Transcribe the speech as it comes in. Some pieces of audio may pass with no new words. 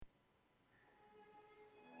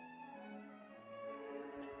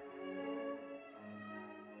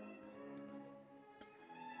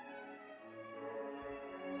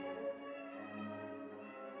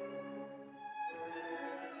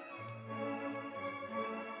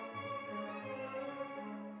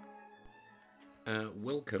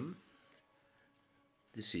Welcome.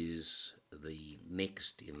 This is the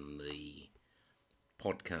next in the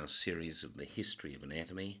podcast series of the history of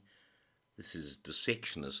anatomy. This is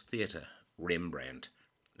Dissection as Theatre, Rembrandt,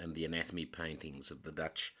 and the anatomy paintings of the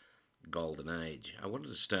Dutch Golden Age. I wanted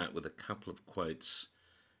to start with a couple of quotes,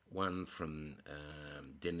 one from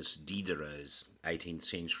Denis Diderot's 18th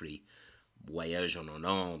century Voyage en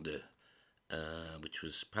Hollande, which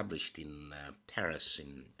was published in Paris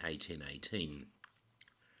in 1818.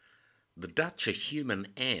 The Dutch are human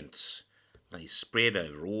ants. They spread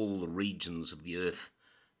over all the regions of the earth,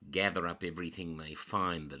 gather up everything they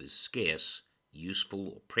find that is scarce, useful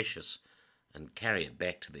or precious, and carry it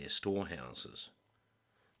back to their storehouses.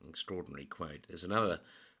 An extraordinary quote. There's another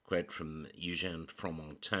quote from Eugène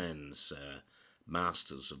Fromentin's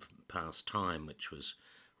Masters of Past Time, which was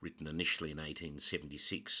written initially in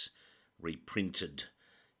 1876, reprinted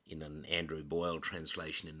in an Andrew Boyle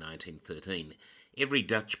translation in 1913. Every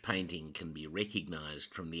Dutch painting can be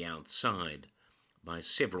recognised from the outside by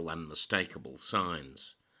several unmistakable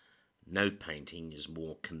signs. No painting is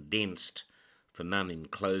more condensed, for none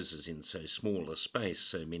encloses in so small a space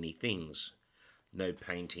so many things. No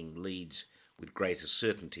painting leads with greater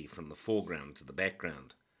certainty from the foreground to the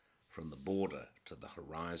background, from the border to the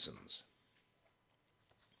horizons.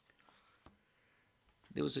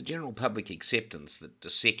 There was a general public acceptance that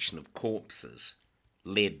dissection of corpses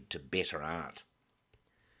led to better art.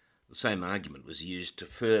 The same argument was used to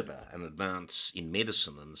further an advance in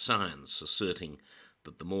medicine and science, asserting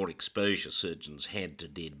that the more exposure surgeons had to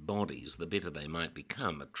dead bodies, the better they might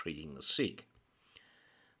become at treating the sick.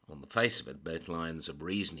 On the face of it, both lines of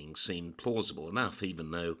reasoning seemed plausible enough,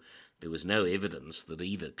 even though there was no evidence that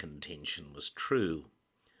either contention was true.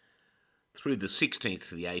 Through the 16th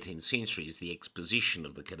to the 18th centuries, the exposition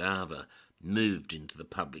of the cadaver moved into the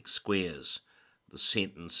public squares. The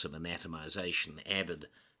sentence of anatomization added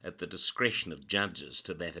at the discretion of judges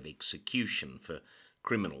to that of execution for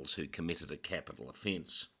criminals who committed a capital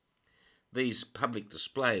offence. These public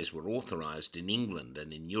displays were authorised in England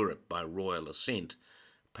and in Europe by royal assent,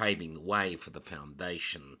 paving the way for the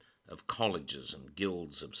foundation of colleges and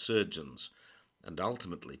guilds of surgeons, and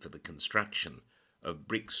ultimately for the construction of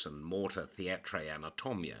bricks and mortar theatrae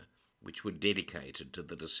anatomia, which were dedicated to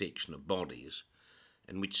the dissection of bodies,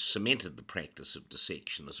 and which cemented the practice of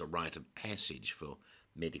dissection as a rite of passage for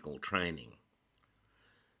medical training.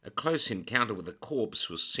 A close encounter with a corpse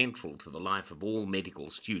was central to the life of all medical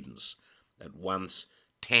students, at once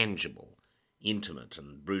tangible, intimate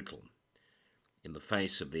and brutal. In the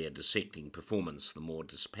face of their dissecting performance, the more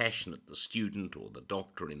dispassionate the student or the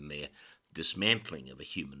doctor in their dismantling of a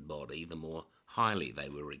human body, the more highly they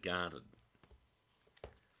were regarded.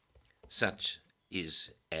 Such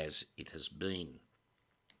is as it has been.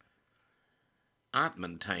 Art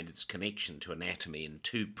maintained its connection to anatomy in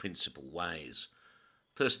two principal ways.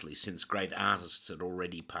 Firstly, since great artists had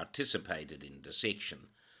already participated in dissection,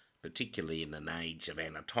 particularly in an age of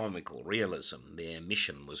anatomical realism, their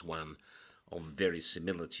mission was one of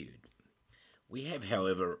verisimilitude. We have,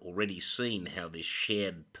 however, already seen how this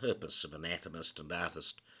shared purpose of anatomist and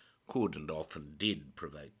artist could and often did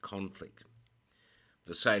provoke conflict.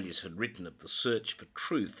 Vesalius had written of the search for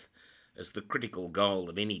truth as the critical goal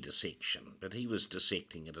of any dissection, but he was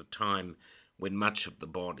dissecting at a time when much of the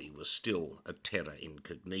body was still a terra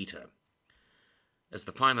incognita. As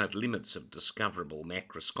the finite limits of discoverable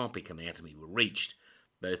macroscopic anatomy were reached,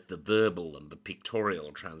 both the verbal and the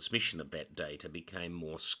pictorial transmission of that data became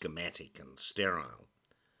more schematic and sterile.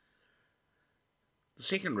 The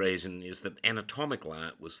second reason is that anatomical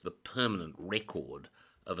art was the permanent record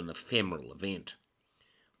of an ephemeral event.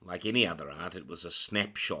 Like any other art, it was a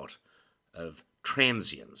snapshot of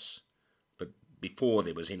transience, but before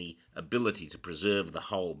there was any ability to preserve the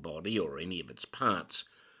whole body or any of its parts,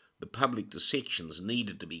 the public dissections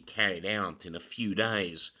needed to be carried out in a few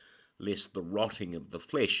days, lest the rotting of the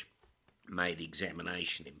flesh made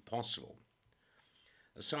examination impossible.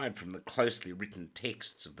 Aside from the closely written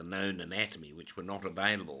texts of the known anatomy which were not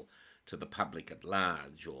available to the public at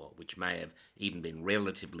large, or which may have even been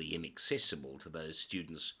relatively inaccessible to those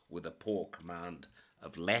students with a poor command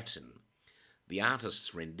of Latin, the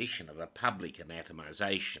artist's rendition of a public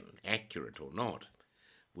anatomization, accurate or not,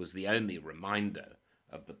 was the only reminder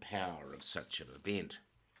of the power of such an event.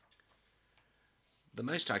 The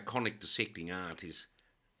most iconic dissecting art is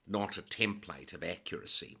not a template of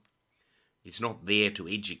accuracy. It's not there to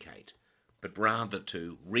educate, but rather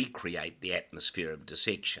to recreate the atmosphere of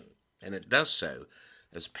dissection, and it does so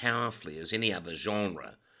as powerfully as any other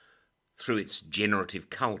genre through its generative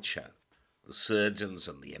culture, The surgeons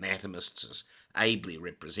and the anatomists as ably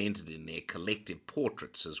represented in their collective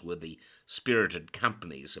portraits as were the spirited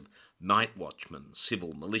companies of night watchmen,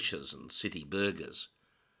 civil militias and city burghers.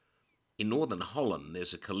 In northern Holland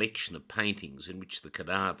there's a collection of paintings in which the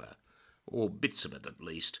cadaver, or bits of it at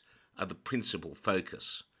least, are the principal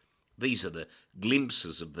focus. These are the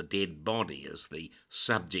glimpses of the dead body as the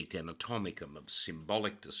subject anatomicum of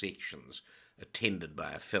symbolic dissections attended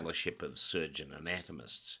by a fellowship of surgeon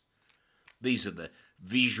anatomists. These are the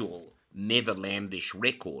visual Netherlandish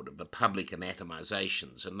record of the public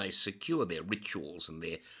anatomisations, and they secure their rituals and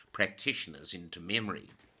their practitioners into memory.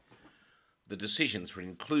 The decisions for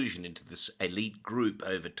inclusion into this elite group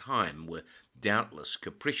over time were doubtless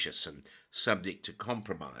capricious and subject to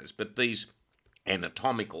compromise, but these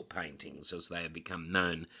anatomical paintings, as they have become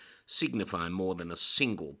known, signify more than a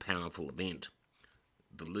single powerful event.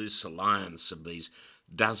 The loose alliance of these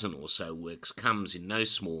dozen or so works comes in no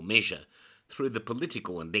small measure through the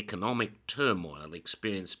political and economic turmoil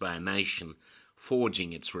experienced by a nation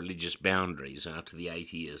forging its religious boundaries after the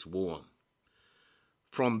 80 Years' War.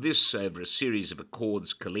 From this, over a series of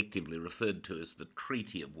accords collectively referred to as the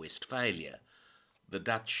Treaty of Westphalia, the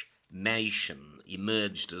Dutch nation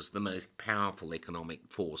emerged as the most powerful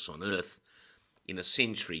economic force on earth in a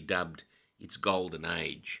century dubbed its Golden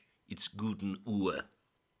Age, its Guten Uhr.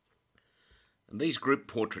 And these group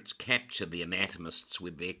portraits capture the anatomists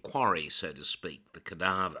with their quarry, so to speak, the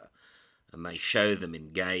cadaver, and they show them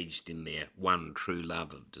engaged in their one true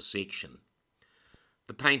love of dissection.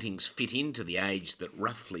 The paintings fit into the age that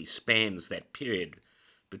roughly spans that period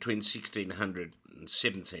between 1600 and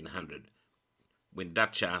 1700, when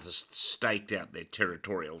Dutch artists staked out their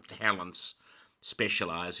territorial talents,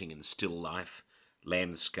 specialising in still life,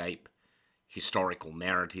 landscape, historical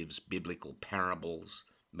narratives, biblical parables,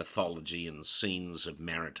 mythology and scenes of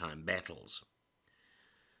maritime battles.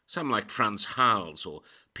 Some like Frans Hals or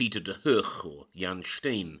Peter de Hoogh or Jan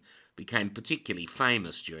Steen became particularly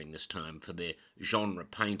famous during this time for their genre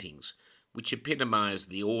paintings, which epitomised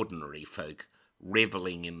the ordinary folk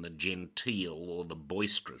revelling in the genteel or the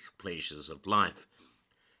boisterous pleasures of life,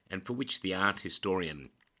 and for which the art historian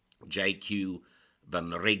J.Q. van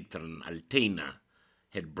Regteren Altena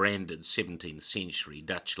had branded 17th century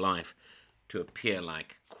Dutch life to appear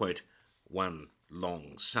like, quote, one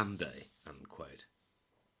long Sunday, unquote.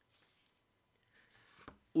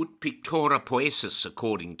 Ut pictura poesis,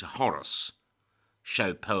 according to Horace,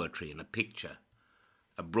 show poetry in a picture,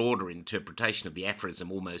 a broader interpretation of the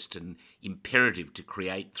aphorism, almost an imperative to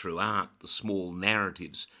create through art the small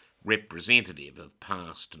narratives representative of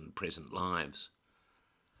past and present lives.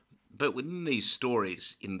 But within these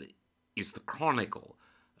stories is the chronicle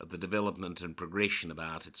of the development and progression of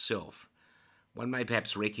art itself. One may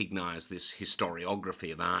perhaps recognise this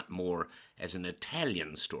historiography of art more as an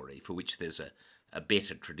Italian story for which there's a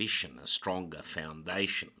better tradition, a stronger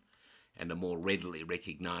foundation, and a more readily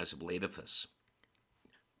recognisable edifice.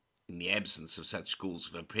 In the absence of such schools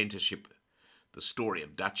of apprenticeship, the story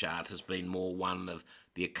of Dutch art has been more one of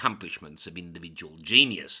the accomplishments of individual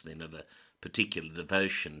genius than of a particular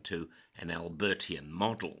devotion to an Albertian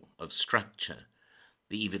model of structure.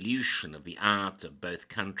 The evolution of the art of both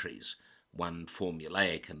countries, one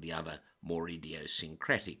formulaic and the other more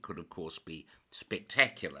idiosyncratic, could of course be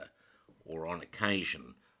spectacular or on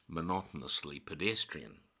occasion monotonously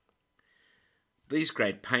pedestrian. These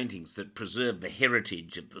great paintings that preserve the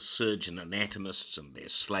heritage of the surgeon anatomists and their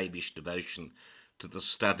slavish devotion to the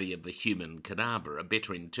study of the human cadaver are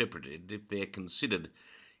better interpreted if they are considered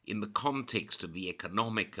in the context of the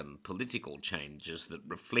economic and political changes that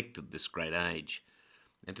reflected this great age.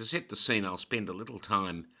 And to set the scene, I'll spend a little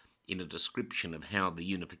time in a description of how the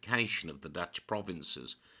unification of the Dutch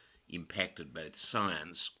provinces impacted both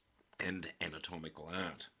science and anatomical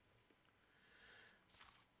art.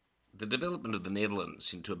 The development of the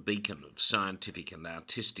Netherlands into a beacon of scientific and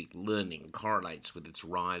artistic learning correlates with its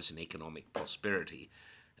rise in economic prosperity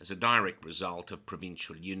as a direct result of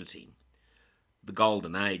provincial unity. The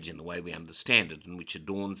Golden Age, in the way we understand it, and which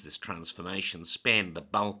adorns this transformation, spanned the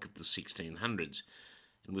bulk of the 1600s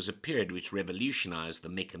and was a period which revolutionised the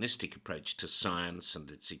mechanistic approach to science and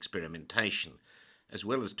its experimentation, as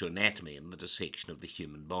well as to anatomy and the dissection of the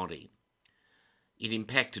human body. It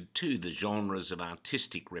impacted too the genres of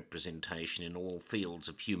artistic representation in all fields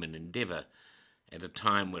of human endeavour, at a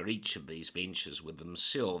time where each of these ventures were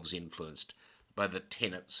themselves influenced by the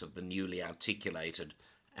tenets of the newly articulated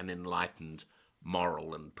and enlightened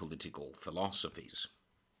moral and political philosophies.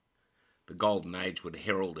 The Golden Age would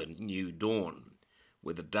herald a new dawn,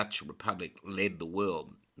 where the Dutch Republic led the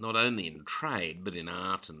world, not only in trade but in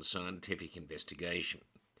art and scientific investigation.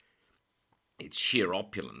 its sheer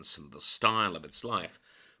opulence and the style of its life,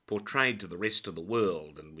 portrayed to the rest of the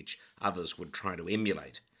world and which others would try to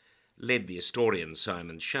emulate, led the historian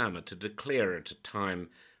Simon Schama to declare at a time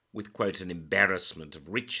with, quote, an embarrassment of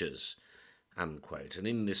riches, unquote. And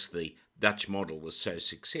in this, the Dutch model was so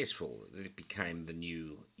successful that it became the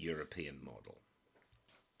new European model.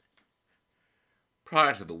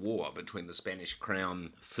 Prior to the war between the Spanish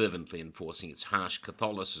crown fervently enforcing its harsh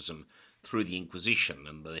Catholicism through the Inquisition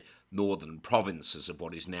and the northern provinces of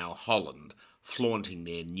what is now Holland flaunting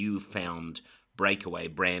their newfound breakaway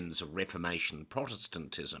brands of Reformation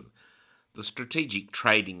Protestantism, the strategic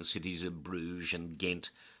trading cities of Bruges and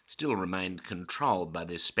Ghent still remained controlled by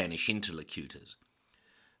their Spanish interlocutors.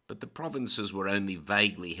 But the provinces were only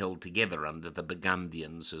vaguely held together under the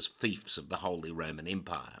Burgundians as fiefs of the Holy Roman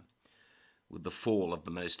Empire. With the fall of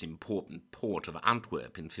the most important port of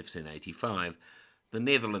Antwerp in 1585, the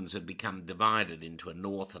Netherlands had become divided into a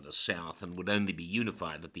north and a south and would only be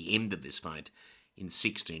unified at the end of this fight in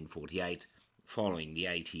 1648, following the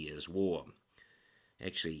 80 Years' War.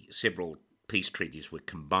 Actually, several peace treaties were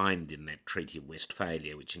combined in that Treaty of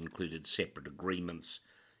Westphalia, which included separate agreements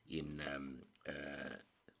in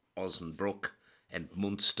Osnabrück and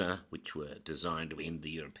Munster, which were designed to end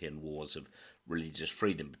the European wars of religious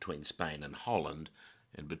freedom between Spain and Holland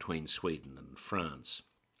and between Sweden and France.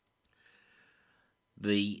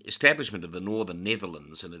 The establishment of the northern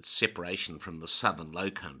Netherlands and its separation from the southern Low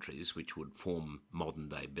Countries, which would form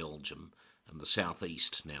modern-day Belgium, and the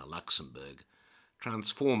southeast, now Luxembourg,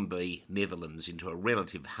 transformed the Netherlands into a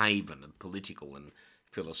relative haven of political and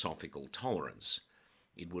philosophical tolerance.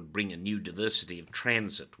 It would bring a new diversity of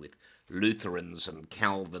transit, with Lutherans and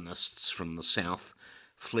Calvinists from the south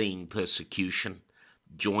fleeing persecution,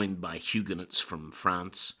 joined by Huguenots from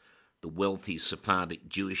France, the wealthy Sephardic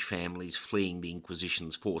Jewish families fleeing the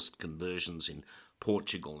Inquisition's forced conversions in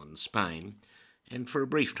Portugal and Spain, and for a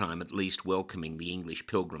brief time at least welcoming the English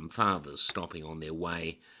Pilgrim Fathers stopping on their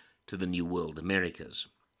way to the New World Americas.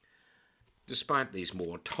 Despite these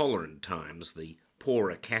more tolerant times, the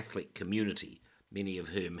poorer Catholic community, many of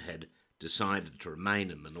whom had decided to remain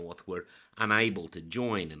in the north, were unable to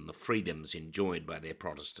join in the freedoms enjoyed by their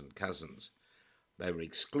Protestant cousins. They were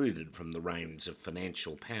excluded from the reins of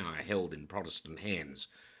financial power held in Protestant hands,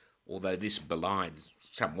 although this belied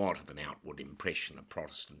somewhat of an outward impression of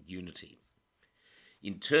Protestant unity.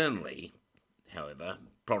 Internally, however,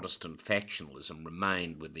 Protestant factionalism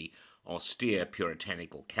remained, with the austere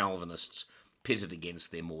puritanical Calvinists pitted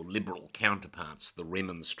against their more liberal counterparts, the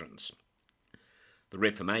Remonstrants. The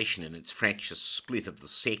Reformation, in its fractious split of the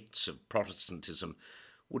sects of Protestantism,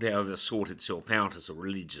 would, however, sort itself out as a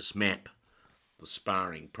religious map. The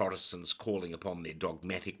sparring Protestants, calling upon their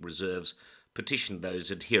dogmatic reserves, petitioned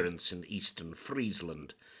those adherents in eastern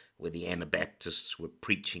Friesland, where the Anabaptists were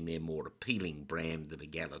preaching their more appealing brand of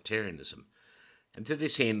egalitarianism, and to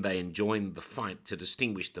this end they enjoined the fight to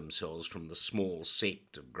distinguish themselves from the small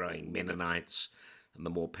sect of growing Mennonites and the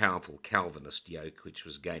more powerful Calvinist yoke which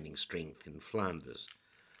was gaining strength in Flanders.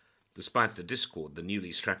 Despite the discord, the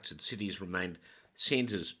newly structured cities remained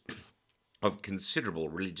centres of considerable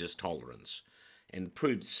religious tolerance and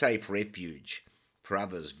proved safe refuge for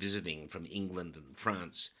others visiting from England and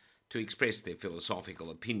France to express their philosophical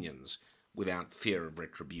opinions without fear of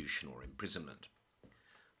retribution or imprisonment.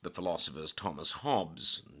 The philosophers Thomas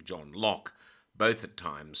Hobbes and John Locke both at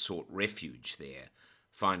times sought refuge there,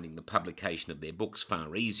 finding the publication of their books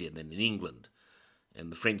far easier than in England,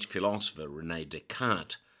 and the French philosopher René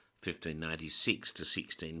Descartes, 1596 to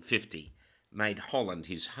 1650, made Holland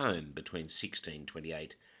his home between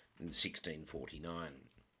 1628 and 1649.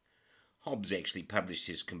 Hobbes actually published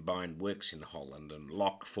his combined works in Holland, and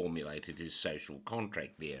Locke formulated his social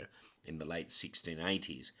contract there in the late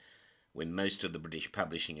 1680s, when most of the British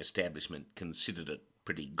publishing establishment considered it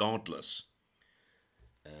pretty godless.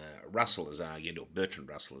 Bertrand Russell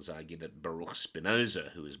has argued that Baruch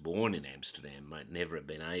Spinoza, who was born in Amsterdam, might never have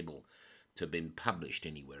been able to have been published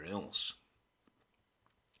anywhere else.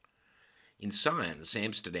 In science,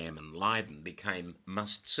 Amsterdam and Leiden became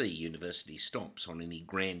must-see university stops on any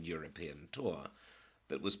grand European tour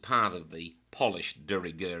that was part of the polished de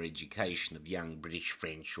rigueur education of young British,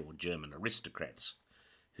 French or German aristocrats,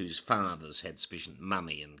 whose fathers had sufficient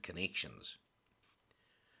money and connections.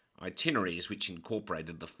 Itineraries which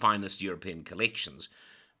incorporated the finest European collections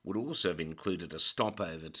would also have included a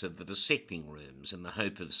stopover to the dissecting rooms in the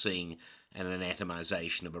hope of seeing an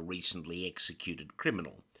anatomization of a recently executed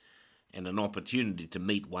criminal, and an opportunity to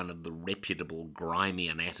meet one of the reputable grimy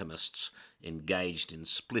anatomists engaged in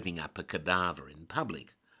splitting up a cadaver in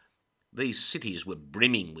public. These cities were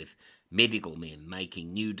brimming with medical men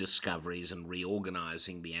making new discoveries and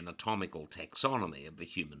reorganising the anatomical taxonomy of the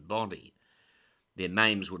human body. Their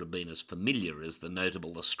names would have been as familiar as the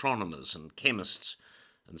notable astronomers and chemists,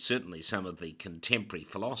 and certainly some of the contemporary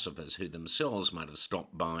philosophers who themselves might have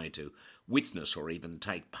stopped by to witness or even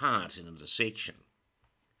take part in a dissection.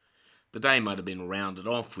 The day might have been rounded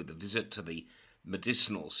off with a visit to the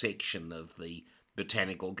medicinal section of the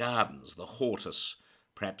Botanical Gardens, the Hortus,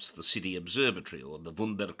 perhaps the City Observatory, or the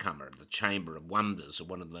Wunderkammer, the Chamber of Wonders of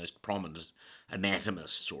one of the most prominent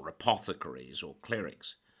anatomists or apothecaries or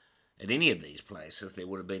clerics. At any of these places there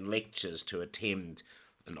would have been lectures to attend,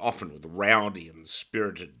 and often with rowdy and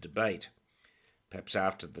spirited debate. Perhaps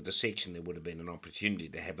after the dissection there would have been an opportunity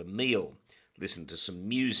to have a meal, listen to some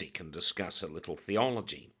music and discuss a little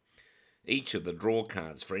theology. Each of the draw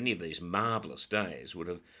cards for any of these marvellous days would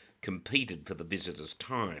have competed for the visitor's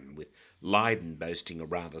time, with Leiden boasting a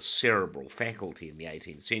rather cerebral faculty in the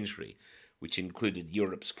 18th century, which included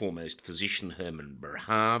Europe's foremost physician Hermann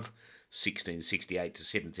Boerhaave, 1668 to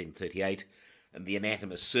 1738, and the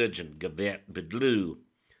anatomist surgeon Gevaert Bidloo.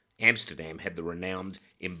 Amsterdam had the renowned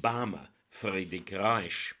embalmer Frederik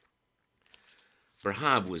Reich.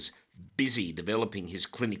 Boerhaave was busy developing his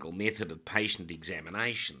clinical method of patient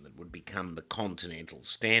examination that would become the continental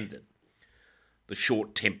standard. The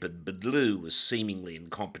short-tempered Bidloo was seemingly in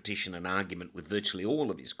competition and argument with virtually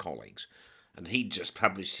all of his colleagues, and he'd just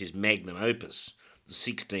published his magnum opus, the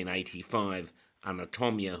 1685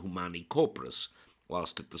 Anatomia Humani Corporis,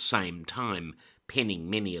 whilst at the same time penning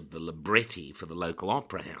many of the libretti for the local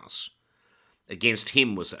opera house. Against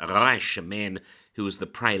him was Reich, a man who was the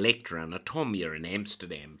praelector anatomia in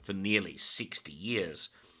Amsterdam for nearly 60 years,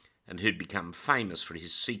 and who'd become famous for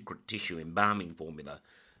his secret tissue embalming formula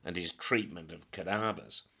and his treatment of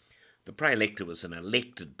cadavers. The praelector was an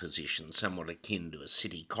elected position somewhat akin to a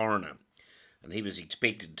city coroner, and he was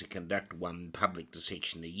expected to conduct one public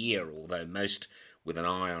dissection a year, although most with an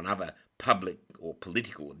eye on other public or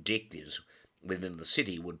political objectives within the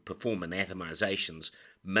city would perform anatomisations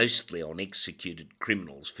mostly on executed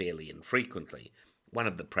criminals fairly infrequently. One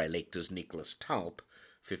of the praelectors, Nicholas Tulp,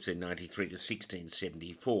 1593 to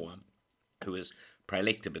 1674, who was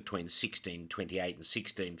praelector between 1628 and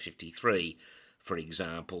 1653, for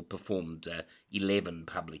example, performed 11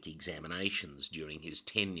 public examinations during his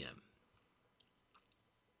tenure.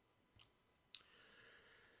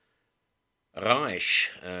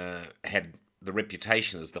 Reich had the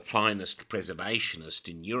reputation as the finest preservationist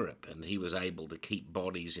in Europe, and he was able to keep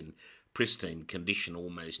bodies in pristine condition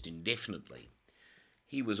almost indefinitely.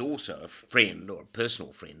 He was also a friend, or a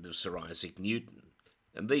personal friend, of Sir Isaac Newton,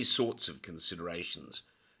 and these sorts of considerations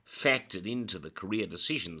factored into the career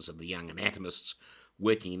decisions of the young anatomists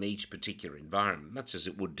working in each particular environment, much as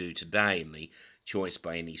it would do today in the choice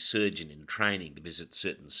by any surgeon in training to visit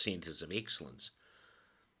certain centres of excellence.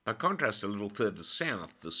 By contrast, a little further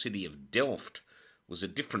south, the city of Delft was a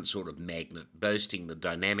different sort of magnet, boasting the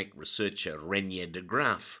dynamic researcher Renier de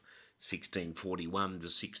Graaf, 1641 to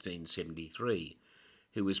 1673,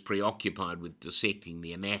 who was preoccupied with dissecting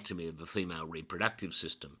the anatomy of the female reproductive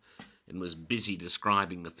system and was busy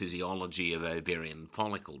describing the physiology of ovarian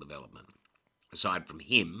follicle development. Aside from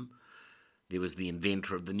him, there was the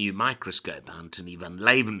inventor of the new microscope, Antony van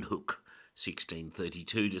Leeuwenhoek, 1632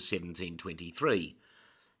 to 1723,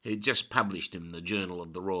 who had just published in the Journal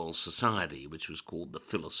of the Royal Society, which was called the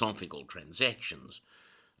Philosophical Transactions,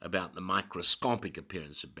 about the microscopic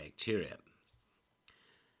appearance of bacteria.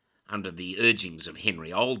 Under the urgings of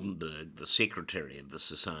Henry Oldenburg, the secretary of the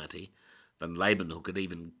Society, van Leeuwenhoek had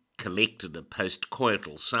even collected a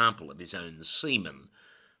postcoital sample of his own semen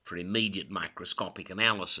for immediate microscopic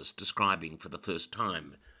analysis, describing for the first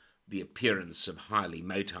time the appearance of highly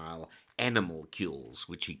motile animalcules,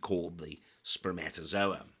 which he called the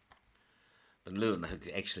spermatozoa. Van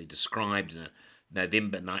Leeuwenhoek actually described in a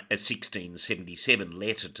November 1677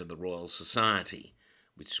 letter to the Royal Society,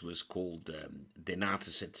 which was called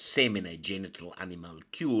Denatus et Semine Genital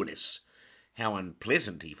Animalculis, how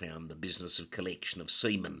unpleasant he found the business of collection of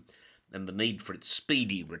semen and the need for its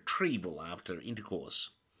speedy retrieval after intercourse.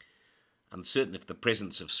 Uncertain if the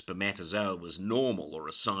presence of spermatozoa was normal or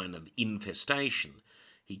a sign of infestation,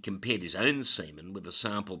 he compared his own semen with a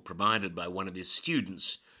sample provided by one of his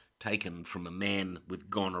students taken from a man with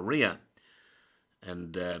gonorrhea.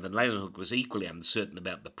 And Van Leeuwenhoek was equally uncertain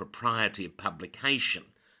about the propriety of publication,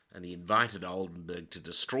 and he invited Oldenburg to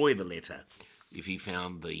destroy the letter if he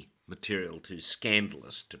found the material too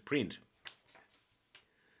scandalous to print.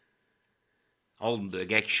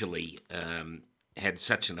 Oldenburg actually had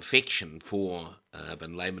such an affection for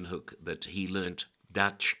Van Leeuwenhoek that he learnt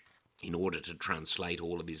Dutch in order to translate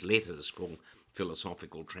all of his letters for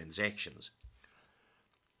philosophical transactions.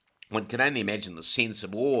 One can only imagine the sense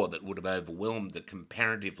of awe that would have overwhelmed a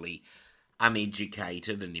comparatively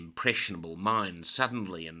uneducated and impressionable mind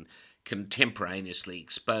suddenly and contemporaneously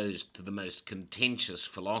exposed to the most contentious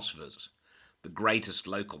philosophers, the greatest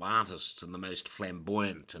local artists, and the most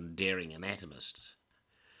flamboyant and daring anatomists.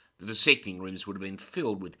 The dissecting rooms would have been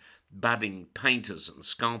filled with budding painters and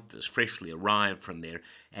sculptors freshly arrived from their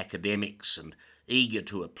academics and eager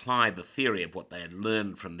to apply the theory of what they had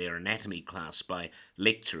learned from their anatomy class by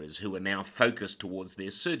lecturers who were now focused towards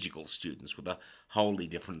their surgical students with a wholly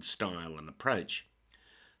different style and approach.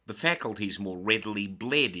 The faculties more readily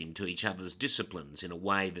bled into each other's disciplines in a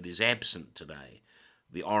way that is absent today,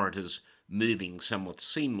 the orators moving somewhat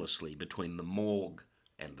seamlessly between the morgue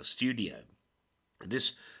and the studio.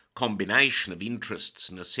 This combination of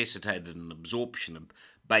interests necessitated an absorption of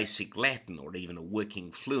basic Latin or even a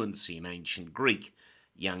working fluency in ancient Greek,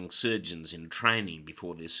 young surgeons in training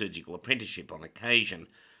before their surgical apprenticeship on occasion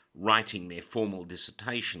writing their formal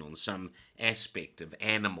dissertation on some aspect of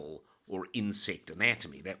animal or insect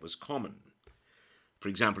anatomy. That was common. For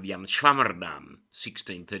example, Jan Swammerdam,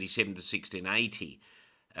 1637 to 1680,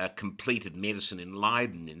 completed medicine in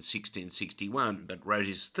Leiden in 1661, but wrote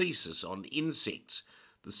his thesis on insects,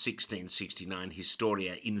 the 1669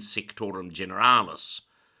 Historia Insectorum Generalis,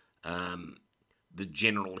 the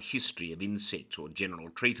general history of insects, or general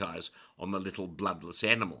treatise on the little bloodless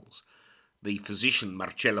animals. The physician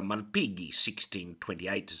Marcello Malpighi,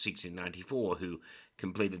 1628 to 1694, who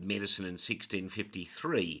completed medicine in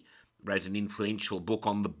 1653, wrote an influential book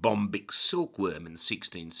on the Bombyx silkworm in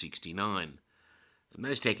 1669. And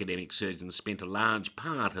most academic surgeons spent a large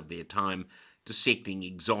part of their time dissecting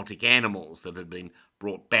exotic animals that had been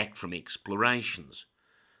brought back from explorations.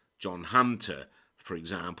 John Hunter, for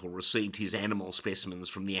example, received his animal specimens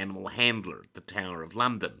from the animal handler at the Tower of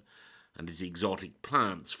London, and his exotic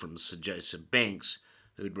plants from Sir Joseph Banks,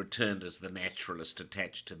 who had returned as the naturalist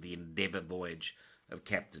attached to the Endeavour voyage of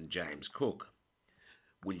Captain James Cook.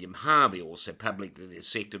 William Harvey also publicly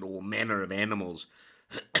dissected all manner of animals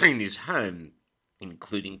in his home,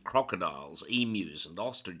 including crocodiles, emus and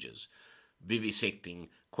ostriches, vivisecting,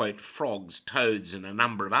 quote, frogs, toads and a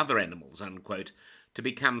number of other animals, unquote, to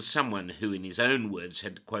become someone who, in his own words,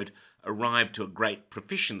 had, quote, arrived to a great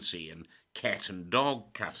proficiency in cat and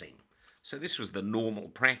dog cutting. So this was the normal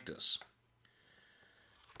practice.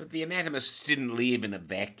 But the anatomists didn't live in a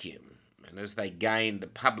vacuum, and as they gained the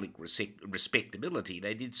public respectability,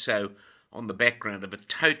 they did so on the background of a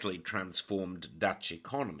totally transformed Dutch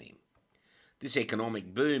economy. This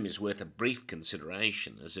economic boom is worth a brief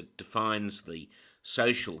consideration, as it defines the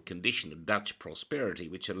social condition of Dutch prosperity,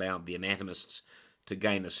 which allowed the anatomists to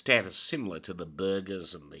gain a status similar to the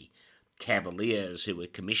burghers and the cavaliers who were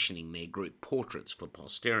commissioning their group portraits for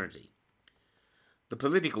posterity. The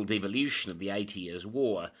political devolution of the 80 Years'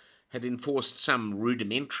 War had enforced some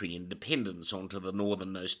rudimentary independence onto the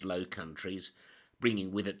northernmost Low Countries,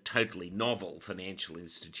 bringing with it totally novel financial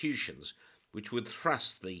institutions, which would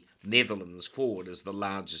thrust the Netherlands forward as the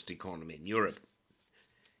largest economy in Europe.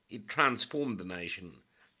 It transformed the nation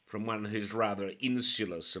from one whose rather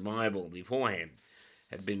insular survival beforehand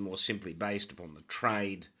had been more simply based upon the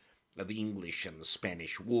trade of English and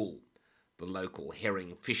Spanish wool, the local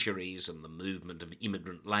herring fisheries and the movement of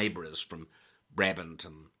immigrant labourers from Brabant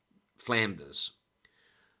and Flanders.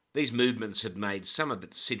 These movements had made some of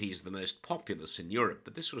its cities the most populous in Europe,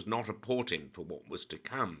 but this was not a portent for what was to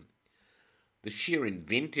come. The sheer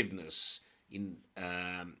inventiveness in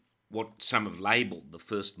what some have labelled the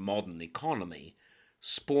first modern economy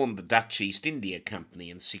spawned the Dutch East India Company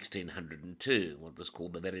in 1602, what was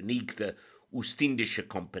called the Verenigde Oostindische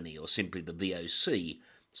Company, or simply the VOC,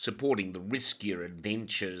 supporting the riskier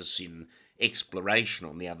adventures in exploration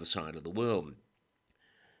on the other side of the world.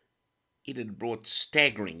 It had brought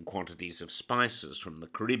staggering quantities of spices from the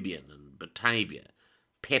Caribbean and Batavia,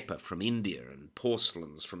 pepper from India and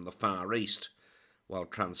porcelains from the Far East, while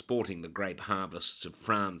transporting the grape harvests of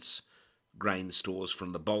France, grain stores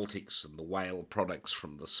from the Baltics and the whale products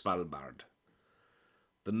from the Svalbard.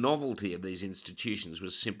 The novelty of these institutions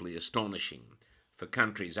was simply astonishing for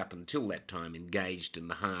countries up until that time engaged in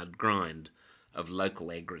the hard grind of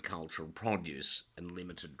local agricultural produce and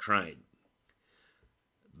limited trade.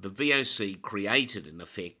 The VOC created, in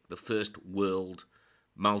effect, the first world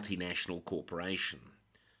multinational corporation.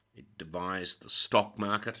 It devised the stock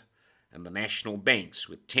market and the national banks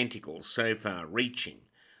with tentacles so far-reaching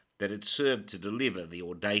that it served to deliver the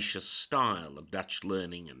audacious style of Dutch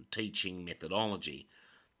learning and teaching methodology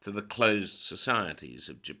to the closed societies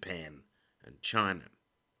of Japan and China.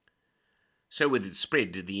 So with its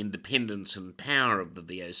spread did the independence and power of the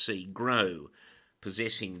VOC grow,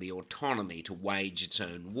 possessing the autonomy to wage its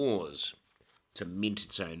own wars, to mint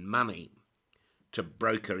its own money, to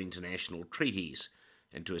broker international treaties,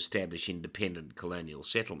 and to establish independent colonial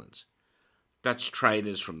settlements. Dutch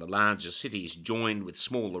traders from the larger cities joined with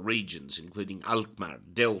smaller regions, including Alkmaar,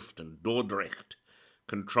 Delft and Dordrecht,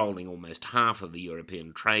 controlling almost half of the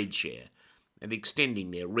European trade share and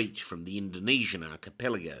extending their reach from the Indonesian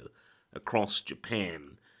archipelago across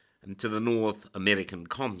Japan and to the North American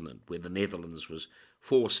continent, where the Netherlands was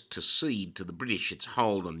forced to cede to the British its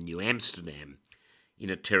hold on New Amsterdam in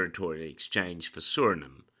a territorial exchange for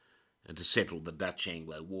Suriname, and to settle the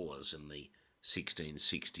Dutch-Anglo Wars in the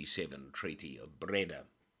 1667 Treaty of Breda.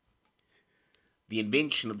 The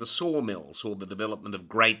invention of the sawmill saw the development of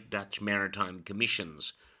great Dutch maritime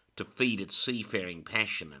commissions to feed its seafaring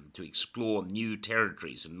passion and to explore new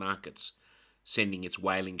territories and markets, sending its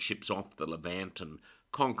whaling ships off the Levant and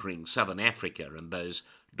conquering southern Africa and those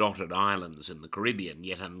dotted islands in the Caribbean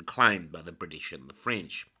yet unclaimed by the British and the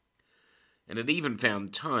French. And it even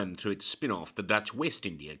found time through its spin-off, the Dutch West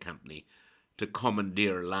India Company, to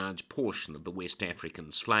commandeer a large portion of the West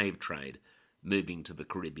African slave trade moving to the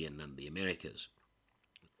Caribbean and the Americas.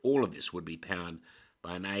 All of this would be powered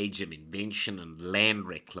by an age of invention and land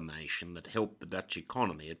reclamation that helped the Dutch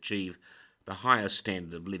economy achieve the highest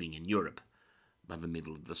standard of living in Europe by the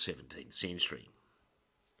middle of the 17th century.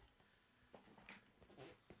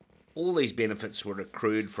 All these benefits were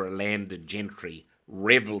accrued for a landed gentry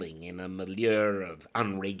revelling in a milieu of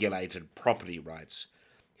unregulated property rights,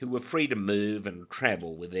 who were free to move and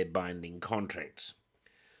travel with their binding contracts.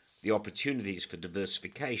 The opportunities for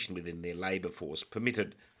diversification within their labour force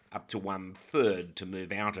permitted up to 1/3 to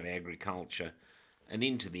move out of agriculture and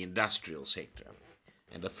into the industrial sector,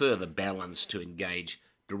 and a further balance to engage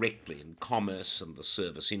directly in commerce and the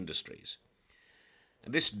service industries.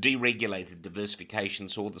 And this deregulated diversification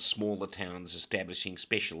saw the smaller towns establishing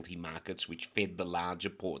specialty markets which fed the larger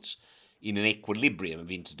ports in an equilibrium of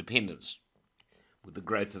interdependence. With the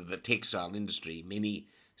growth of the textile industry, many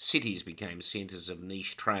cities became centres of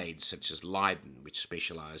niche trades such as Leiden, which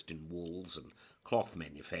specialised in wools and cloth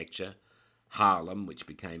manufacture, Haarlem, which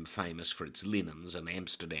became famous for its linens, and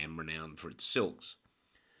Amsterdam, renowned for its silks.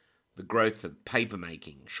 The growth of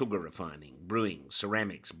paper-making, sugar refining, brewing,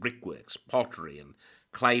 ceramics, brickworks, pottery and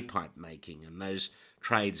clay pipe making, and those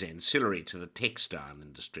trades ancillary to the textile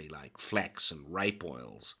industry like flax and rape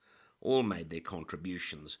oils, all made their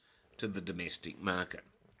contributions to the domestic market.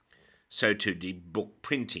 So too did book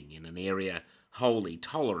printing, in an area wholly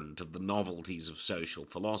tolerant of the novelties of social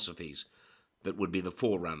philosophies that would be the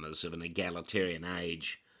forerunners of an egalitarian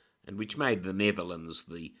age, and which made the Netherlands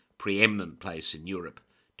the preeminent place in Europe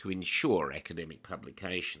to ensure academic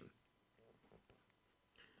publication.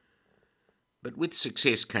 But with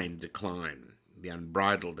success came decline. The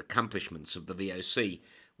unbridled accomplishments of the VOC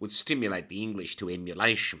would stimulate the English to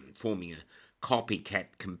emulation, forming a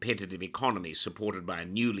copycat competitive economy supported by a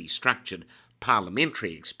newly structured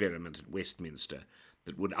parliamentary experiment at Westminster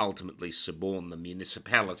that would ultimately suborn the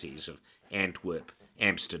municipalities of Antwerp,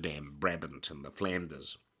 Amsterdam, Brabant and the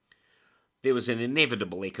Flanders. There was an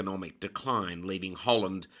inevitable economic decline, leaving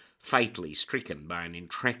Holland fatally stricken by an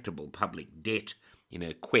intractable public debt in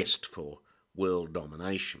her quest for world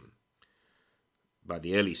domination. By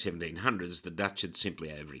the early 1700s, the Dutch had simply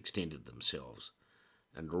overextended themselves,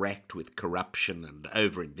 and racked with corruption and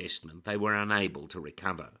overinvestment, they were unable to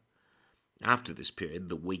recover. After this period,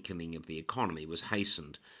 the weakening of the economy was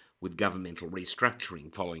hastened with governmental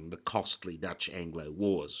restructuring following the costly Dutch-Anglo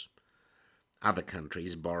Wars. Other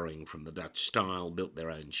countries, borrowing from the Dutch style, built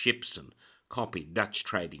their own ships and copied Dutch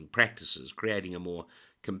trading practices, creating a more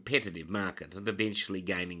competitive market and eventually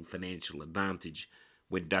gaining financial advantage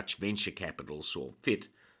when Dutch venture capital saw fit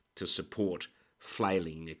to support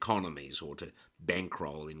flailing economies or to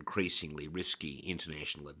bankroll increasingly risky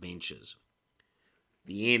international adventures.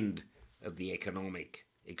 The end of the economic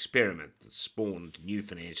experiment that spawned new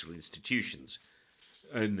financial institutions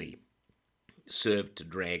only served to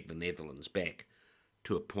drag the Netherlands back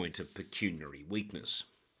to a point of pecuniary weakness.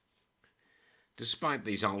 Despite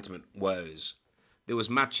these ultimate woes, there was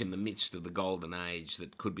much in the midst of the Golden Age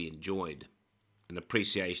that could be enjoyed. An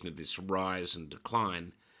appreciation of this rise and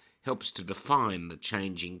decline helps to define the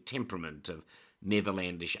changing temperament of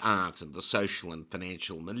Netherlandish art and the social and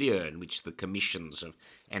financial milieu in which the commissions of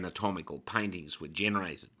anatomical paintings were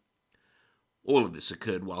generated. All of this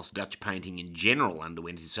occurred whilst Dutch painting in general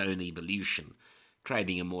underwent its own evolution,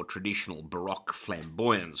 trading a more traditional Baroque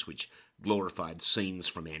flamboyance which glorified scenes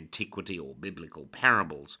from antiquity or biblical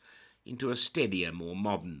parables into a steadier, more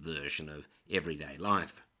modern version of everyday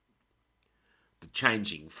life. The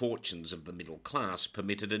changing fortunes of the middle class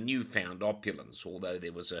permitted a newfound opulence, although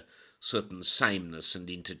there was a certain sameness and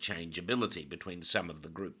interchangeability between some of the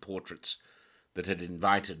group portraits that had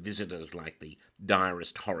invited visitors like the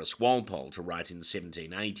diarist Horace Walpole to write in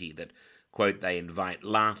 1780 that, quote, they invite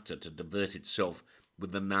laughter to divert itself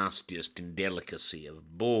with the nastiest indelicacy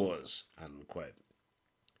of bores, unquote.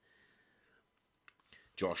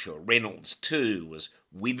 Joshua Reynolds, too, was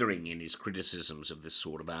withering in his criticisms of this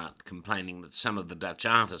sort of art, complaining that some of the Dutch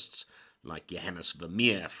artists, like Johannes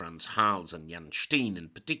Vermeer, Frans Hals and Jan Steen in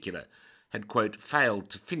particular, had, quote, failed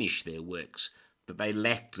to finish their works, that they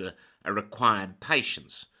lacked a required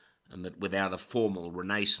patience, and that without a formal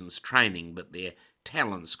Renaissance training that their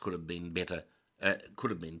talents could have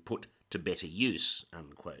been put to better use,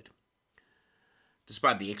 unquote.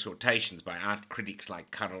 Despite the exhortations by art critics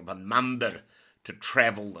like Karel van Mander to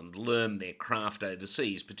travel and learn their craft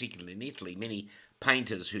overseas, particularly in Italy, many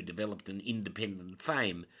painters who developed an independent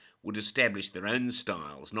fame would establish their own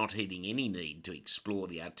styles, not heeding any need to explore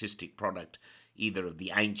the artistic product either of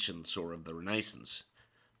the ancients or of the Renaissance.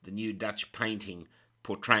 The new Dutch painting,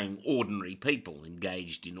 portraying ordinary people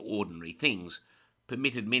engaged in ordinary things,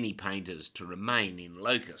 permitted many painters to remain in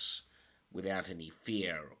locus without any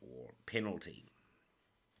fear or penalty.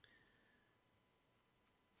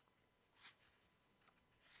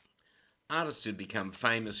 Artists who had become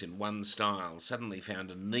famous in one style suddenly found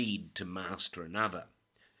a need to master another.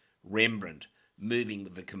 Rembrandt, moving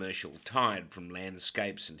with the commercial tide from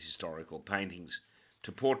landscapes and historical paintings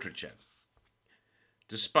to portraiture.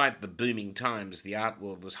 Despite the booming times, the art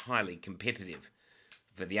world was highly competitive.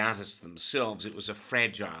 For the artists themselves, it was a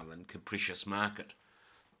fragile and capricious market.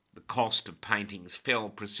 The cost of paintings fell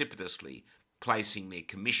precipitously, placing their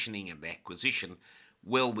commissioning and acquisition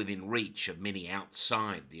well within reach of many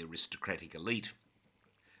outside the aristocratic elite.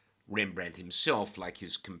 Rembrandt himself, like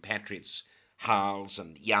his compatriots Hals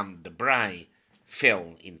and Jan de Bray,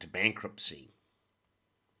 fell into bankruptcy.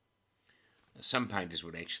 Some painters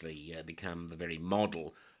would actually become the very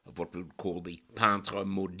model of what we would call the peintres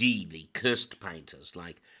maudits, the cursed painters,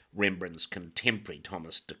 like Rembrandt's contemporary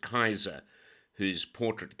Thomas de Keyser, whose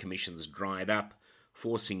portrait commissions dried up,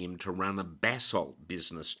 forcing him to run a basalt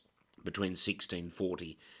business between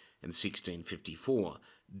 1640 and 1654.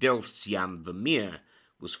 Delft's Jan Vermeer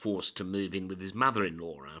was forced to move in with his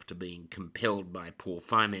mother-in-law after being compelled by poor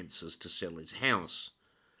finances to sell his house.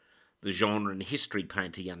 The genre and history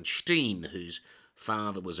painter Jan Steen, whose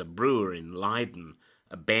father was a brewer in Leiden,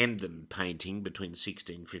 abandoned painting between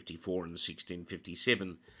 1654 and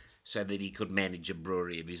 1657 so that he could manage a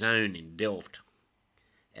brewery of his own in Delft.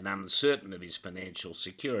 And uncertain of his financial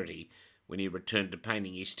security, when he returned to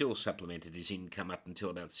painting, he still supplemented his income up until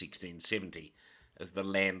about 1670 as the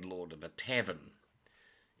landlord of a tavern.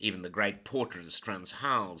 Even the great portraitist Frans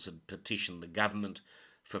Hals had petitioned the government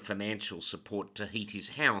for financial support to heat his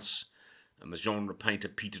house, and the genre painter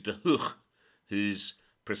Pieter de Hooch, whose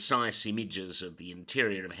precise images of the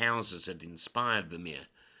interior of houses had inspired Vermeer,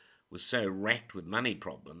 was so racked with money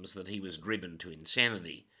problems that he was driven to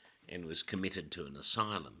insanity and was committed to an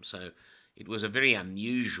asylum. So it was a very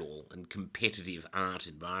unusual and competitive art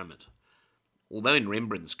environment. Although in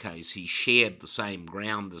Rembrandt's case he shared the same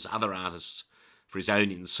ground as other artists for his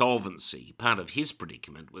own insolvency, part of his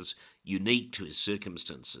predicament was unique to his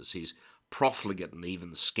circumstances, his profligate and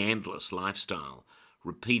even scandalous lifestyle,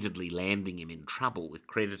 repeatedly landing him in trouble with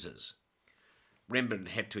creditors. Rembrandt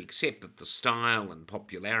had to accept that the style and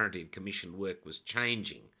popularity of commissioned work was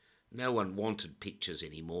changing. No one wanted pictures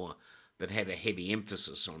anymore that had a heavy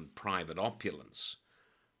emphasis on private opulence.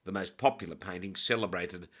 The most popular paintings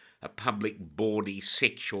celebrated a public bawdy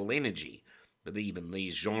sexual energy, but even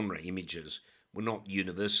these genre images were not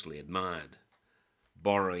universally admired.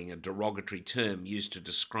 Borrowing a derogatory term used to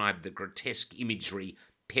describe the grotesque imagery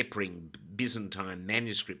peppering Byzantine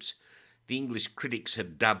manuscripts, the English critics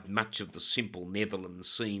had dubbed much of the simple Netherlands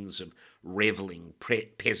scenes of revelling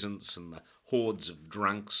peasants and the hordes of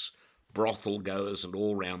drunks, brothel-goers and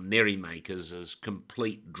all-round merrymakers as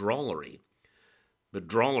complete drollery. But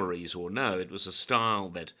drolleries or no, it was a style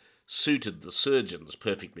that suited the surgeons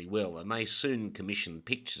perfectly well, and they soon commissioned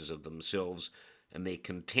pictures of themselves and their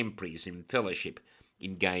contemporaries in fellowship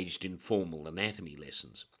engaged in formal anatomy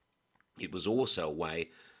lessons. It was also a way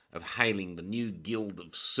of hailing the new guild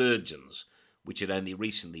of surgeons, which had only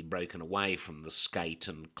recently broken away from the skate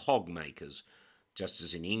and clog makers, just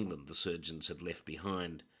as in England the surgeons had left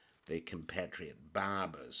behind their compatriot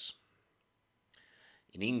barbers.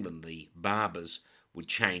 In England the barbers would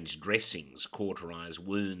change dressings, cauterise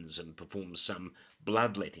wounds and perform some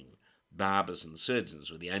bloodletting, Barbers and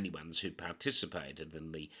surgeons were the only ones who participated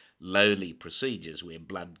in the lowly procedures where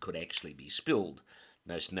blood could actually be spilled,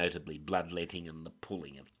 most notably bloodletting and the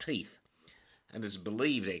pulling of teeth. And it's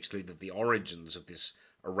believed actually that the origins of this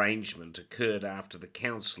arrangement occurred after the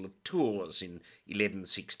Council of Tours in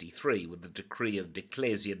 1163 with the decree of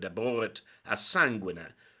Declesia Daborit a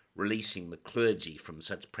Sanguina, releasing the clergy from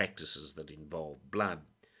such practices that involved blood.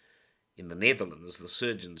 In the Netherlands, the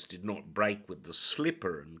surgeons did not break with the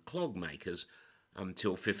slipper and clog makers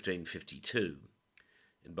until 1552.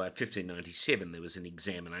 And by 1597 there was an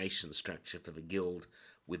examination structure for the guild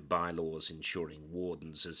with bylaws ensuring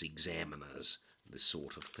wardens as examiners, this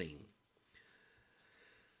sort of thing.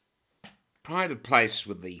 Pride of place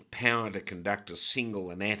with the power to conduct a single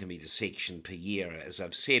anatomy dissection per year, as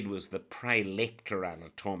I've said, was the praelector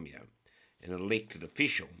anatomia, an elected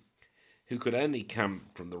official who could only come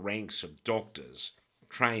from the ranks of doctors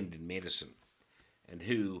trained in medicine and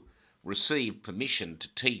who received permission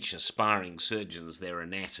to teach aspiring surgeons their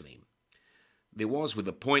anatomy. There was with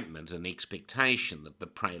appointment an expectation that the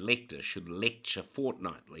praelector should lecture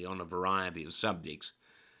fortnightly on a variety of subjects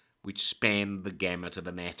which spanned the gamut of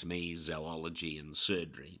anatomy, zoology and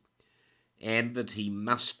surgery, and that he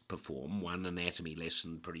must perform one anatomy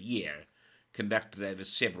lesson per year, conducted over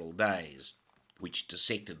several days, which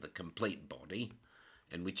dissected the complete body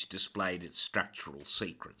and which displayed its structural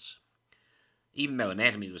secrets. Even though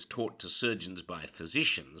anatomy was taught to surgeons by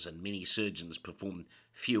physicians and many surgeons performed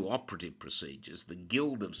few operative procedures, the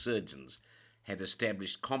Guild of Surgeons had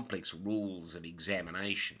established complex rules of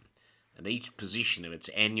examination, and each position of its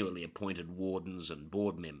annually appointed wardens and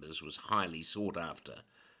board members was highly sought after,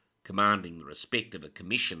 commanding the respect of a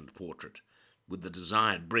commissioned portrait, with the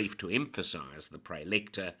desired brief to emphasise the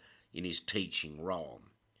praelector in his teaching role.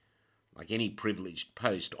 Like any privileged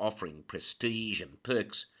post offering prestige and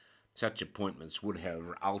perks, such appointments would,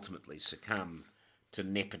 however, ultimately succumb to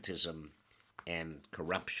nepotism and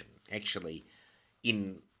corruption. Actually,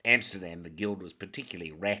 in Amsterdam, the guild was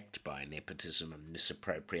particularly racked by nepotism and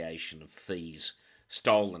misappropriation of fees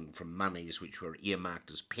stolen from monies which were earmarked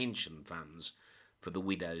as pension funds for the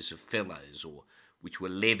widows of fellows, or which were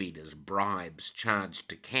levied as bribes charged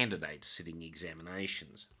to candidates sitting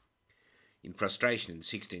examinations. In frustration in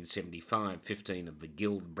 1675, 15 of the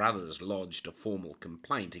guild brothers lodged a formal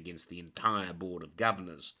complaint against the entire board of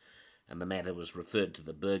governors, and the matter was referred to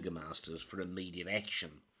the burgomasters for immediate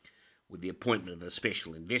action, with the appointment of a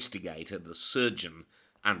special investigator, the surgeon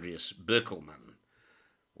Andreas Berkelman.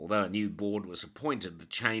 Although a new board was appointed, the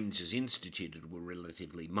changes instituted were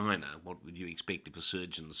relatively minor. What would you expect if a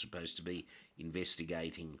surgeon was supposed to be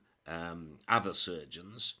investigating other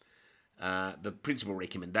surgeons? The principal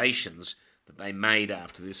recommendations that they made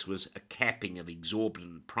after this was a capping of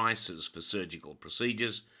exorbitant prices for surgical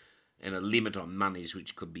procedures and a limit on monies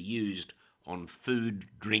which could be used on food,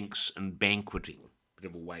 drinks and banqueting. Bit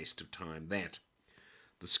of a waste of time, that.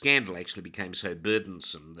 The scandal actually became so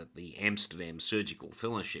burdensome that the Amsterdam Surgical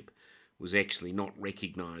Fellowship was actually not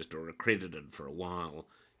recognised or accredited for a while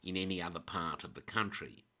in any other part of the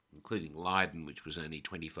country, including Leiden, which was only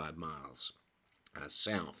 25 miles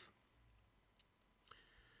south.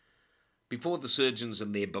 Before the surgeons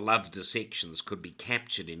and their beloved dissections could be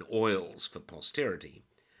captured in oils for posterity,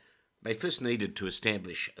 they first needed to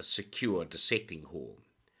establish a secure dissecting hall.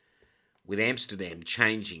 With Amsterdam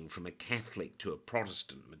changing from a Catholic to a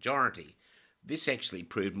Protestant majority, this actually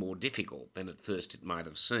proved more difficult than at first it might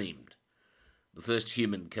have seemed. The first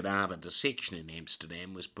human cadaver dissection in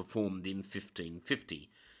Amsterdam was performed in 1550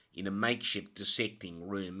 in a makeshift dissecting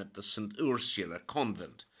room at the St. Ursula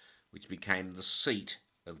convent, which became the seat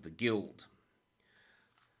of the guild.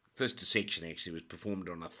 The first dissection actually was performed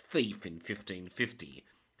on a thief in 1550,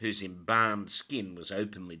 whose embalmed skin was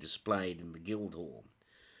openly displayed in the guild hall.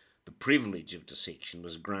 The privilege of dissection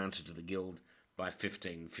was granted to the guild by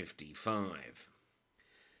 1555,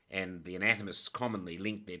 and the anatomists commonly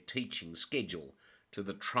linked their teaching schedule to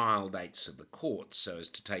the trial dates of the courts so as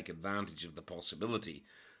to take advantage of the possibility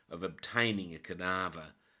of obtaining a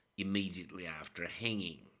cadaver immediately after a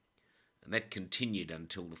hanging. And that continued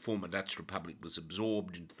until the former Dutch Republic was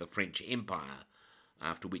absorbed into the French Empire,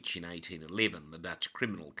 after which in 1811 the Dutch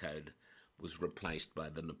Criminal Code was replaced by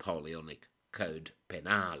the Napoleonic Code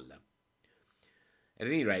Penal. At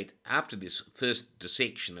any rate, after this first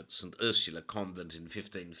dissection at St. Ursula Convent in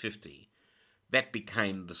 1550, that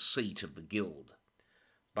became the seat of the guild.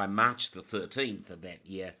 By March the 13th of that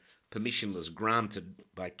year, permission was granted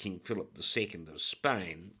by King Philip II of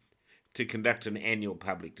Spain to conduct an annual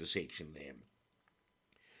public dissection there.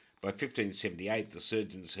 By 1578, the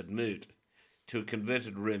surgeons had moved to a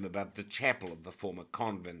converted room above the chapel of the former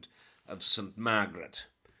convent of St. Margaret,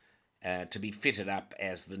 to be fitted up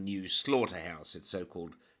as the new slaughterhouse, its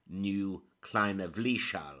so-called new Kleine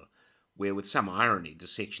Vleeshal, where with some irony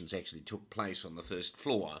dissections actually took place on the first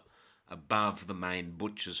floor above the main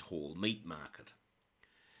butcher's hall meat market.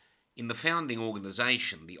 In the founding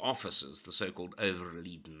organisation, the officers, the so-called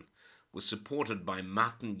Overlieden, were supported by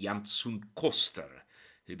Martin Janszoon Koster,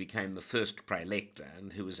 who became the first praelector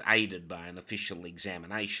and who was aided by an official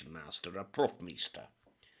examination master, a profmeester.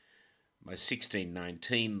 By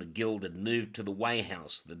 1619, the guild had moved to the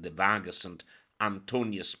Weyhouse, the De Vargesant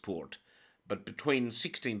Antoniuspoort, but between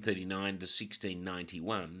 1639 to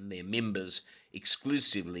 1691, their members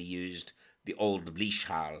exclusively used the old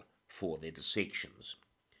Vleeshal for their dissections.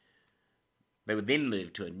 They would then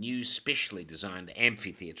move to a new specially designed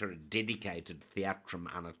amphitheatre, a dedicated Theatrum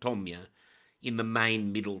Anatomia, in the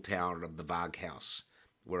main middle tower of the Waaghouse,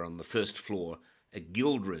 where on the first floor a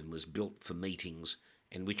guild room was built for meetings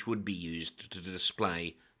and which would be used to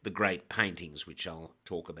display the great paintings which I'll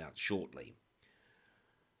talk about shortly.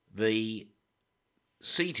 The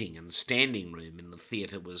seating and standing room in the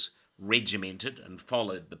theatre was regimented and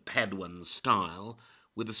followed the Paduan style,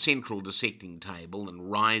 with a central dissecting table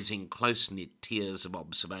and rising close-knit tiers of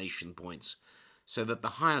observation points, so that the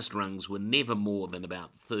highest rungs were never more than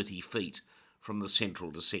about 30 feet from the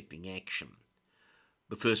central dissecting action.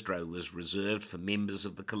 The first row was reserved for members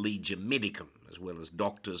of the Collegium Medicum, as well as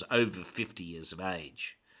doctors over 50 years of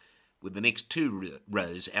age, with the next two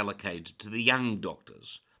rows allocated to the young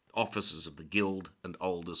doctors, officers of the guild and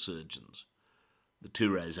older surgeons. The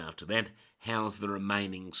two rows after that housed the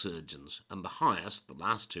remaining surgeons, and the highest, the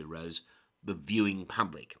last two rows, the viewing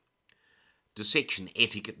public. Dissection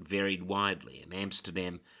etiquette varied widely. In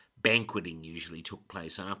Amsterdam, banqueting usually took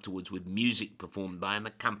place afterwards, with music performed by an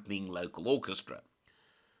accompanying local orchestra.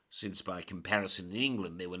 Since by comparison in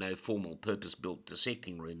England there were no formal purpose-built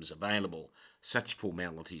dissecting rooms available, such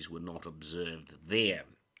formalities were not observed there.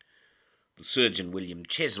 The surgeon William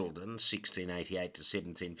Cheselden, 1688 to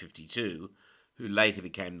 1752, who later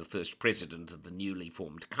became the first president of the newly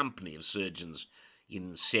formed Company of Surgeons in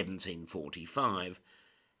 1745,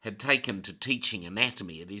 had taken to teaching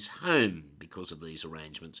anatomy at his home because of these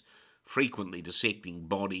arrangements, frequently dissecting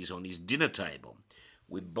bodies on his dinner table,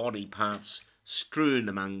 with body parts strewn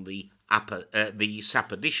among the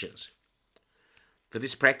supper dishes. For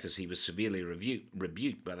this practice he was severely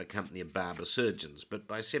rebuked by the Company of Barber Surgeons, but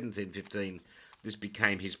by 1715 this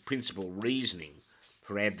became his principal reasoning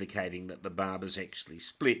for advocating that the barbers actually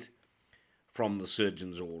split from the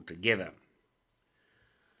surgeons altogether.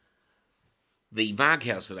 The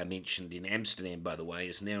Waaghouse that I mentioned in Amsterdam, by the way,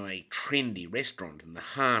 is now a trendy restaurant in the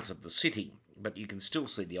heart of the city, but you can still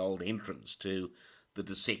see the old entrance to the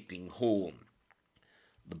dissecting hall.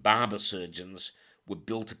 The barber surgeons were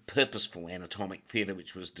built a purposeful anatomic theatre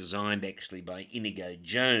which was designed actually by Inigo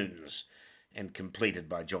Jones and completed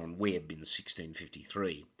by John Webb in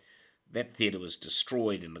 1653. That theatre was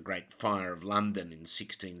destroyed in the Great Fire of London in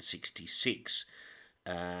 1666.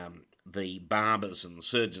 The barbers and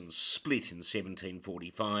surgeons split in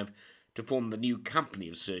 1745 to form the new Company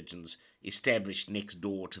of Surgeons established next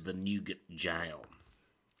door to the Newgate Jail.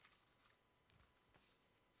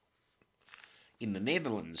 In the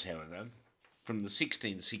Netherlands, however, from the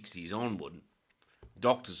 1660s onward,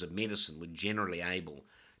 doctors of medicine were generally able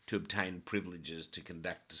to obtain privileges to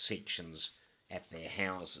conduct dissections at their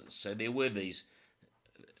houses. So there were these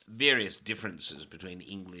various differences between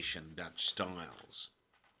English and Dutch styles.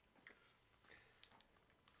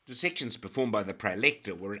 Dissections performed by the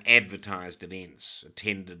praelector were advertised events,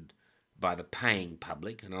 attended by the paying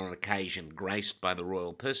public and on occasion graced by the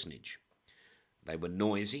royal personage. They were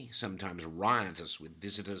noisy, sometimes riotous, with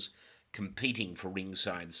visitors competing for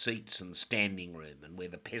ringside seats and standing room, and where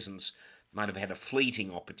the peasants might have had a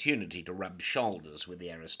fleeting opportunity to rub shoulders with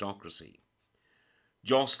the aristocracy.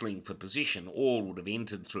 Jostling for position, all would have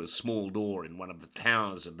entered through a small door in one of the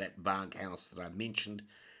towers of that Waaghouse that I mentioned,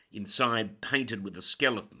 inside painted with a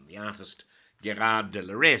skeleton, the artist Gerard de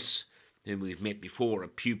Lares, whom we've met before, a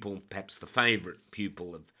pupil, perhaps the favourite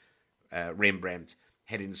pupil of Rembrandt,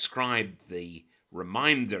 had inscribed the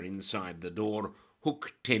reminder inside the door,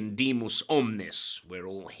 Huc tendimus omnes, we're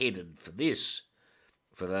all headed for this,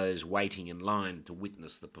 for those waiting in line to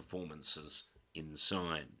witness the performances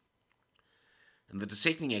inside. And the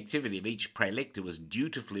dissecting activity of each praelector was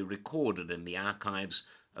dutifully recorded in the archives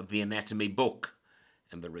of the Anatomy Book,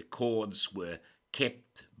 and the records were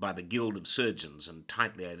kept by the Guild of Surgeons and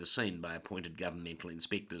tightly overseen by appointed governmental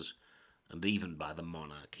inspectors and even by the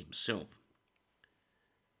monarch himself.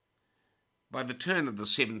 By the turn of the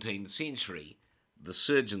 17th century, the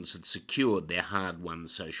surgeons had secured their hard-won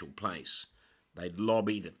social place. They'd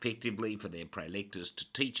lobbied effectively for their praelectors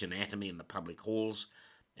to teach anatomy in the public halls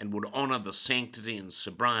and would honour the sanctity and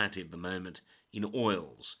sobriety of the moment in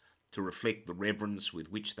oils to reflect the reverence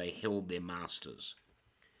with which they held their masters.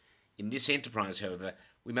 In this enterprise, however,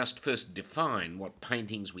 we must first define what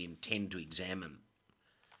paintings we intend to examine.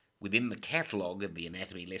 Within the catalogue of the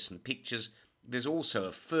anatomy lesson pictures, there's also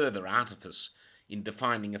a further artifice in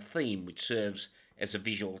defining a theme which serves as a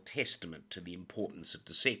visual testament to the importance of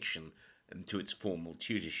dissection and to its formal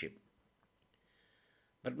tutorship.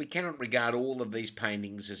 But we cannot regard all of these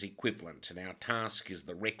paintings as equivalent, and our task is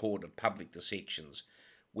the record of public dissections,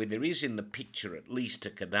 where there is in the picture at least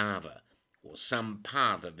a cadaver, or some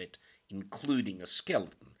part of it including a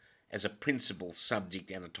skeleton, as a principal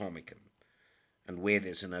subject anatomicum, and where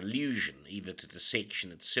there's an allusion either to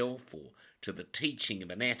dissection itself or to the teaching of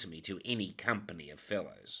anatomy to any company of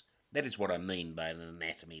fellows. That is what I mean by an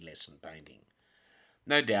anatomy lesson painting.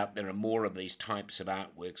 No doubt there are more of these types of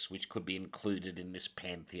artworks which could be included in this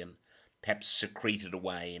pantheon, perhaps secreted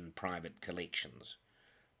away in private collections.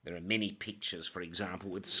 There are many pictures, for example,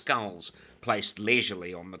 with skulls placed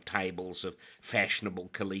leisurely on the tables of fashionable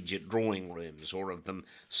collegiate drawing rooms, or of them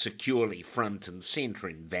securely front and centre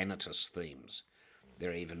in Vanitas themes. There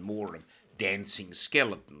are even more of dancing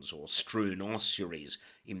skeletons or strewn ossuaries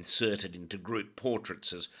inserted into group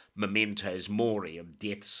portraits as mementos mori of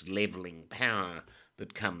death's levelling power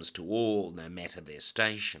that comes to all, no matter their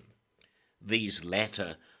station. These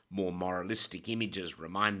latter, more moralistic images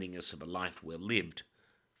reminding us of a life well lived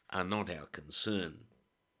are not our concern.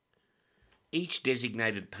 Each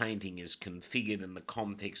designated painting is configured in the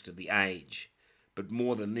context of the age, but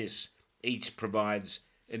more than this, each provides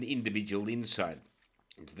an individual insight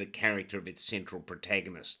into the character of its central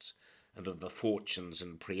protagonists and of the fortunes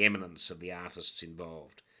and preeminence of the artists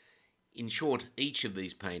involved. In short, each of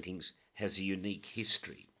these paintings has a unique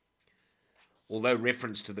history. Although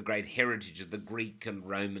reference to the great heritage of the Greek and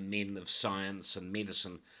Roman men of science and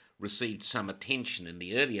medicine received some attention in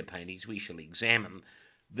the earlier paintings we shall examine,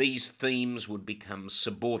 these themes would become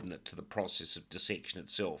subordinate to the process of dissection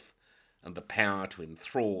itself and the power to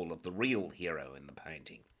enthrall of the real hero in the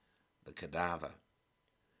painting, the cadaver.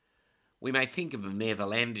 We may think of the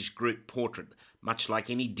Netherlandish group portrait much like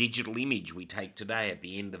any digital image we take today at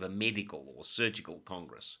the end of a medical or surgical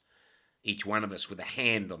congress, each one of us with a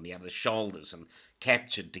hand on the other's shoulders and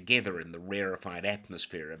captured together in the rarefied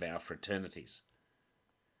atmosphere of our fraternities.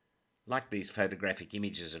 Like these photographic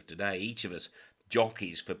images of today, each of us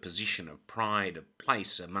jockeys for position of pride of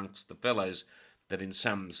place amongst the fellows that in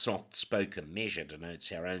some soft-spoken measure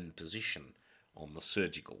denotes our own position on the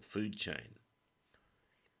surgical food chain.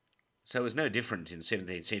 So it was no different in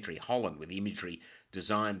 17th century Holland, with imagery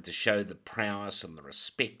designed to show the prowess and the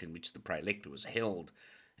respect in which the praelector was held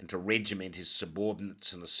and to regiment his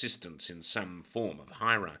subordinates and assistants in some form of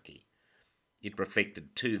hierarchy. It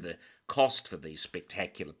reflected too the cost for these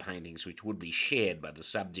spectacular paintings, which would be shared by the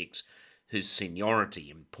subjects whose seniority,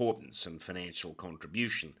 importance and financial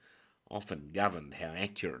contribution often governed how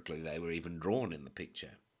accurately they were even drawn in the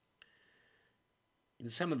picture. In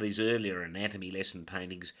some of these earlier anatomy lesson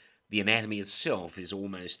paintings, the anatomy itself is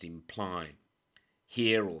almost implied.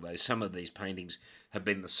 Here, although some of these paintings have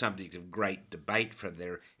been the subject of great debate for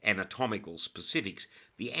their anatomical specifics,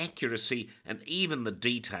 the accuracy and even the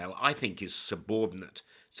detail, I think, is subordinate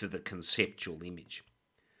to the conceptual image.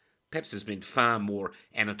 Perhaps there's been far more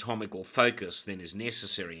anatomical focus than is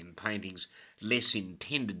necessary in paintings less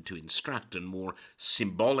intended to instruct and more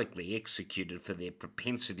symbolically executed for their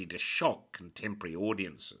propensity to shock contemporary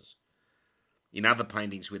audiences. In other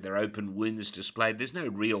paintings with their open wounds displayed, there's no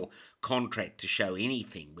real contract to show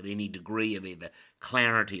anything with any degree of either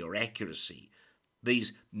clarity or accuracy.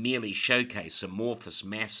 These merely showcase amorphous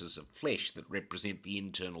masses of flesh that represent the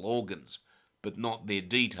internal organs, but not their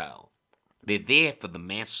detail. They're there for the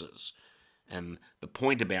masses, and the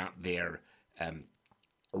point about their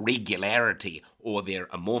regularity or their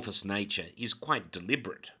amorphous nature is quite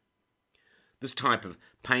deliberate. This type of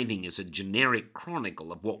painting is a generic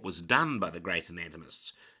chronicle of what was done by the great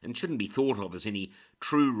anatomists and shouldn't be thought of as any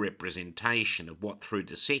true representation of what, through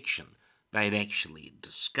dissection, they had actually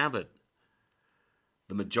discovered.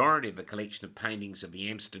 The majority of the collection of paintings of the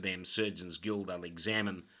Amsterdam Surgeons Guild I'll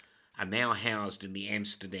examine are now housed in the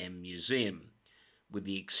Amsterdam Museum, with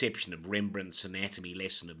the exception of Rembrandt's anatomy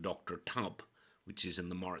lesson of Dr. Tulp, which is in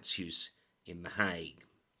the Mauritshuis in The Hague.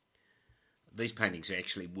 These paintings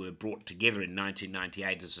actually were brought together in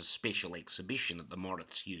 1998 as a special exhibition at the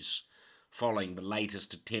Mauritshuis, following the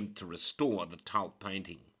latest attempt to restore the Tulp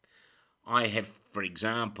painting. I have, for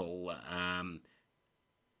example,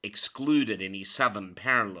 excluded any southern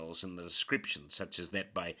parallels in the description, such as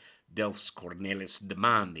that by Delft's Cornelis de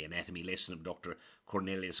Man, the anatomy lesson of Dr.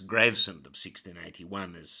 Cornelius Gravesend of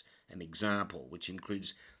 1681, as an example, which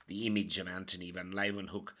includes the image of Antony van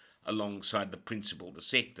Leeuwenhoek alongside the principal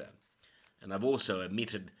dissector. And I've also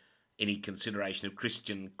omitted any consideration of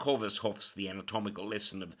Christian Kovershoff's The Anatomical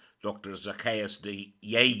Lesson of Dr. Zacchaeus de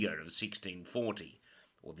Jager of 1640,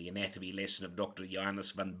 or the anatomy lesson of Dr.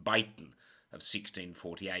 Johannes van Buyten of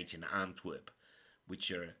 1648 in Antwerp,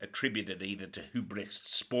 which are attributed either to Hubrecht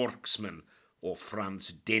Sporksman or Frans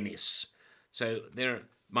Dennis. So there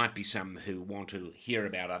might be some who want to hear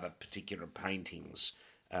about other particular paintings,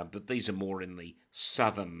 but these are more in the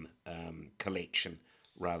southern collection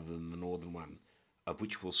rather than the northern one, of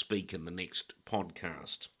which we'll speak in the next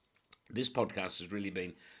podcast. This podcast has really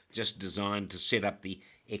been just designed to set up the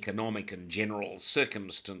economic and general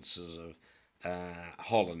circumstances of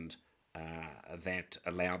Holland that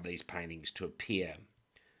allowed these paintings to appear.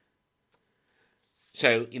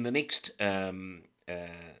 So in the next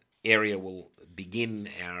area we'll begin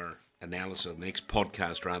our analysis, the next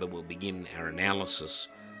podcast rather, we'll begin our analysis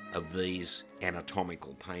of these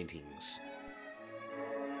anatomical paintings.